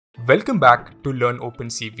Welcome back to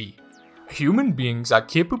LearnOpenCV. Human beings are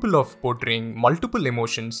capable of portraying multiple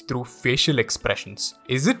emotions through facial expressions.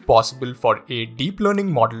 Is it possible for a deep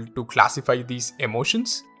learning model to classify these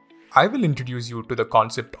emotions? I will introduce you to the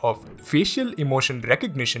concept of facial emotion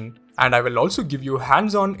recognition, and I will also give you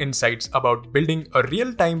hands-on insights about building a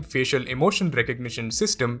real-time facial emotion recognition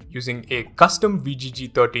system using a custom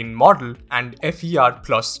VGG13 model and FER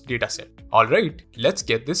Plus dataset. Alright, let's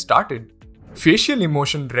get this started. Facial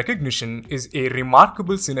emotion recognition is a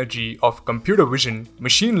remarkable synergy of computer vision,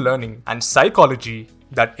 machine learning, and psychology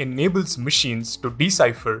that enables machines to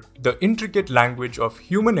decipher the intricate language of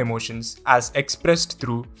human emotions as expressed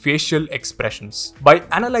through facial expressions. By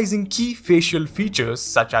analyzing key facial features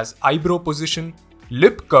such as eyebrow position,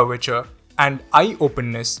 lip curvature, and eye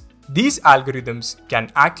openness, these algorithms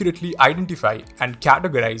can accurately identify and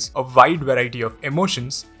categorize a wide variety of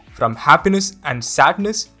emotions from happiness and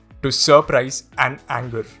sadness to surprise and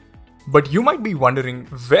anger. But you might be wondering,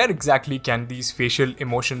 where exactly can these facial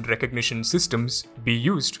emotion recognition systems be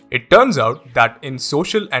used? It turns out that in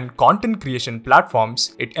social and content creation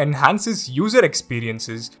platforms, it enhances user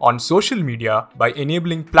experiences on social media by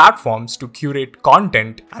enabling platforms to curate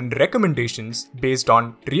content and recommendations based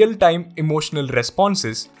on real-time emotional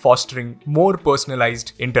responses, fostering more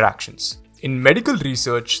personalized interactions. In medical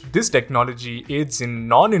research, this technology aids in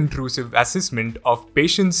non-intrusive assessment of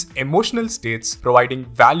patients' emotional states, providing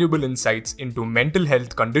valuable insights into mental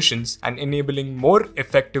health conditions and enabling more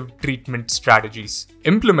effective treatment strategies.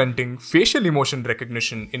 Implementing facial emotion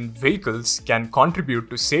recognition in vehicles can contribute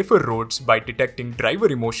to safer roads by detecting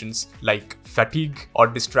driver emotions like fatigue or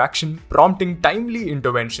distraction, prompting timely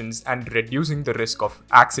interventions and reducing the risk of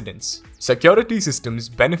accidents. Security systems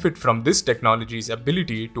benefit from this technology's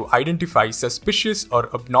ability to identify suspicious or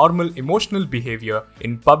abnormal emotional behavior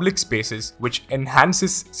in public spaces, which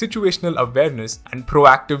enhances situational awareness and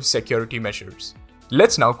proactive security measures.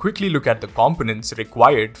 Let's now quickly look at the components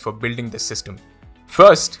required for building this system.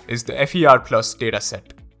 First is the FER Plus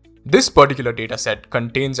dataset. This particular dataset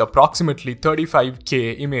contains approximately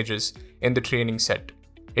 35K images in the training set.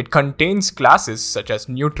 It contains classes such as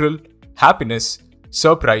neutral, happiness,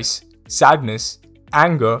 surprise, sadness,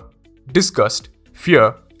 anger, disgust,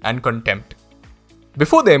 fear, and contempt.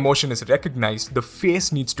 Before the emotion is recognized, the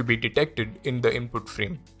face needs to be detected in the input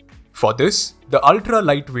frame. For this, the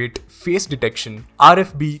ultra-lightweight face detection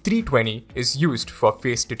RFB320 is used for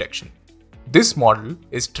face detection. This model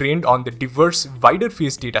is trained on the diverse wider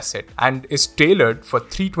face dataset and is tailored for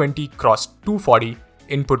 320x240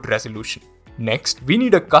 input resolution. Next, we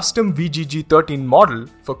need a custom VGG13 model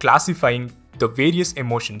for classifying the various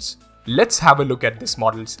emotions. Let's have a look at this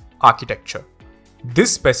model's architecture.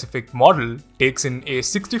 This specific model takes in a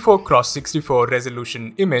 64x64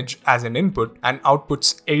 resolution image as an input and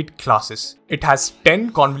outputs 8 classes. It has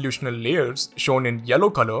 10 convolutional layers shown in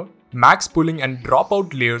yellow color, max pulling and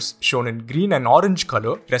dropout layers shown in green and orange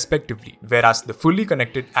color respectively, whereas the fully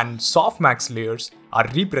connected and softmax layers are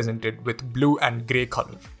represented with blue and gray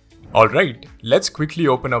color. Alright, let's quickly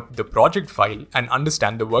open up the project file and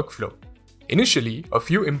understand the workflow. Initially, a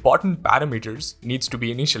few important parameters needs to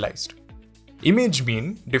be initialized. Image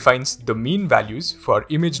mean defines the mean values for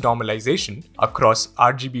image normalization across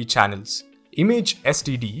RGB channels. Image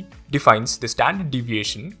STD defines the standard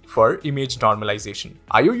deviation for image normalization.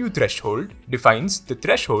 IOU threshold defines the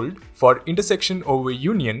threshold for intersection over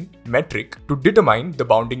union metric to determine the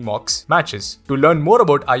bounding box matches. To learn more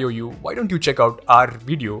about IOU, why don't you check out our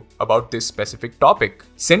video about this specific topic.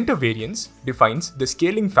 Center variance defines the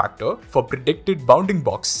scaling factor for predicted bounding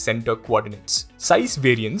box center coordinates. Size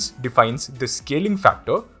variance defines the scaling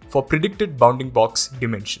factor for predicted bounding box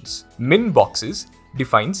dimensions. Min boxes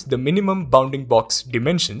defines the minimum bounding box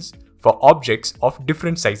dimensions for objects of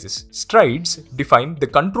different sizes. Strides define the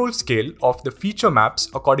control scale of the feature maps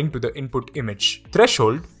according to the input image.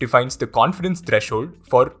 Threshold defines the confidence threshold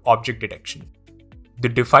for object detection. The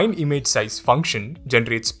define image size function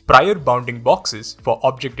generates prior bounding boxes for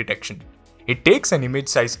object detection. It takes an image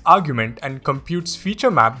size argument and computes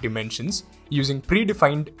feature map dimensions using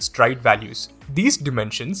predefined stride values. These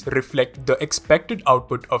dimensions reflect the expected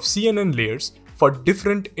output of CNN layers for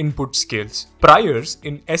different input scales. Priors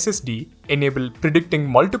in SSD enable predicting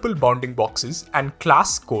multiple bounding boxes and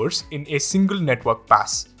class scores in a single network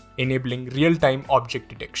pass, enabling real-time object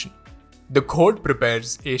detection. The code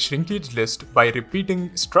prepares a shrinkage list by repeating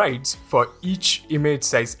strides for each image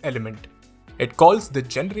size element. It calls the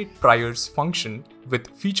generate priors function with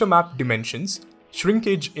feature map dimensions,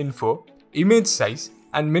 shrinkage info, image size,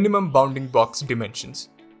 and minimum bounding box dimensions.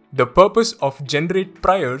 The purpose of generate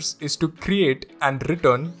priors is to create and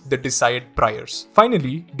return the desired priors.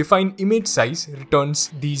 Finally, define image size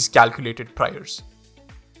returns these calculated priors.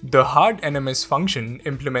 The hard NMS function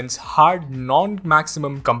implements hard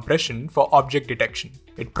non-maximum compression for object detection.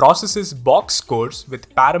 It processes box scores with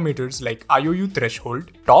parameters like IOU threshold,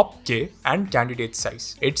 top K, and candidate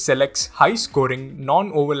size. It selects high-scoring,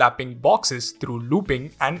 non-overlapping boxes through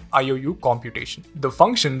looping and IOU computation. The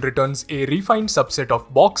function returns a refined subset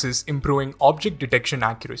of boxes, improving object detection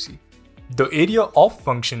accuracy. The area of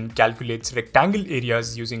function calculates rectangle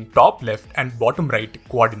areas using top left and bottom right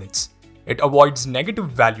coordinates. It avoids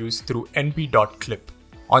negative values through np.clip.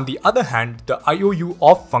 On the other hand, the IOU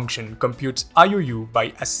of function computes IOU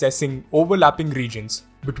by assessing overlapping regions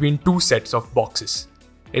between two sets of boxes.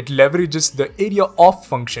 It leverages the area of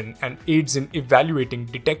function and aids in evaluating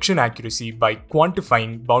detection accuracy by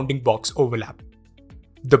quantifying bounding box overlap.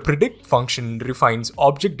 The predict function refines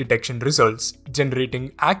object detection results,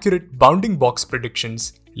 generating accurate bounding box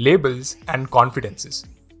predictions, labels, and confidences.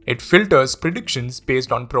 It filters predictions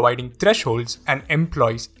based on providing thresholds and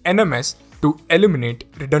employs NMS to eliminate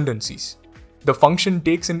redundancies. The function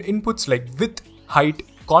takes in inputs like width, height,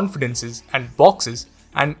 confidences, and boxes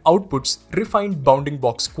and outputs refined bounding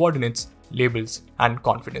box coordinates, labels, and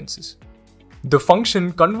confidences. The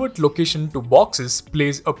function convert location to boxes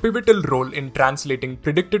plays a pivotal role in translating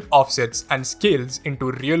predicted offsets and scales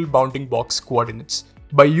into real bounding box coordinates.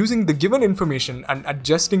 By using the given information and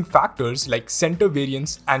adjusting factors like center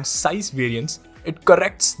variance and size variance, it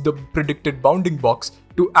corrects the predicted bounding box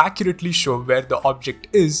to accurately show where the object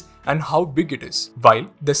is and how big it is, while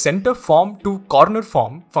the center form to corner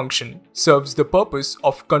form function serves the purpose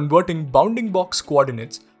of converting bounding box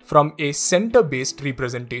coordinates from a center-based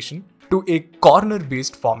representation to a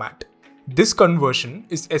corner-based format. This conversion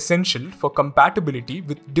is essential for compatibility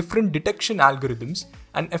with different detection algorithms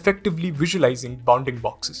and effectively visualizing bounding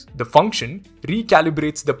boxes. The function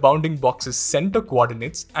recalibrates the bounding box's center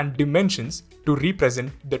coordinates and dimensions to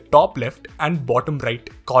represent the top left and bottom right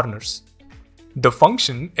corners. The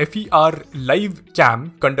function FER Live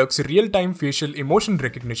Cam conducts real-time facial emotion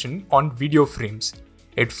recognition on video frames.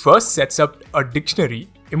 It first sets up a dictionary,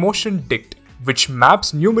 emotion dict, which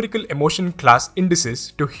maps numerical emotion class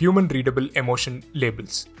indices to human-readable emotion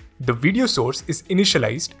labels. The video source is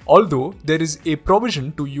initialized, although there is a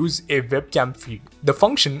provision to use a webcam feed. The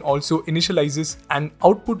function also initializes an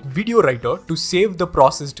output video writer to save the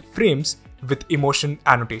processed frames with emotion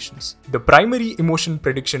annotations. The primary emotion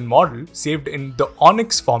prediction model saved in the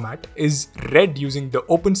Onyx format is read using the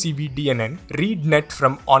OpenCV DNN readNet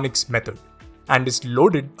from Onyx method, and is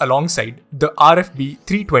loaded alongside the RFB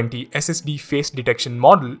 320 SSD face detection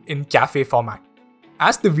model in Caffe format.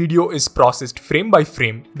 As the video is processed frame by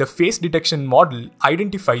frame, the face detection model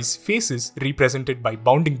identifies faces represented by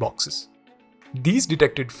bounding boxes. These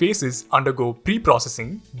detected faces undergo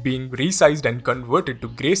pre-processing, being resized and converted to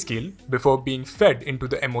grayscale before being fed into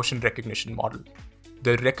the emotion recognition model.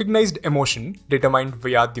 The recognized emotion, determined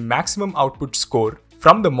via the maximum output score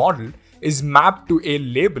from the model, is mapped to a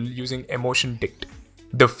label using emotion dict.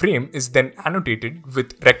 The frame is then annotated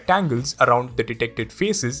with rectangles around the detected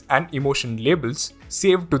faces and emotion labels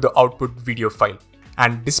saved to the output video file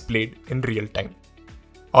and displayed in real time.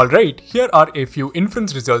 Alright, here are a few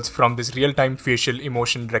inference results from this real-time facial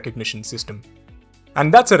emotion recognition system.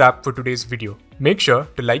 And that's a wrap for today's video. Make sure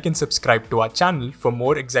to like and subscribe to our channel for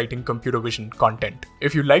more exciting computer vision content.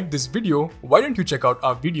 If you liked this video, why don't you check out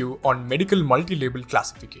our video on medical multi-label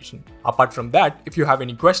classification. Apart from that, if you have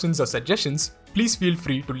any questions or suggestions, please feel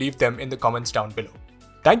free to leave them in the comments down below.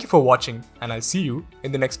 Thank you for watching, and I'll see you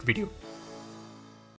in the next video.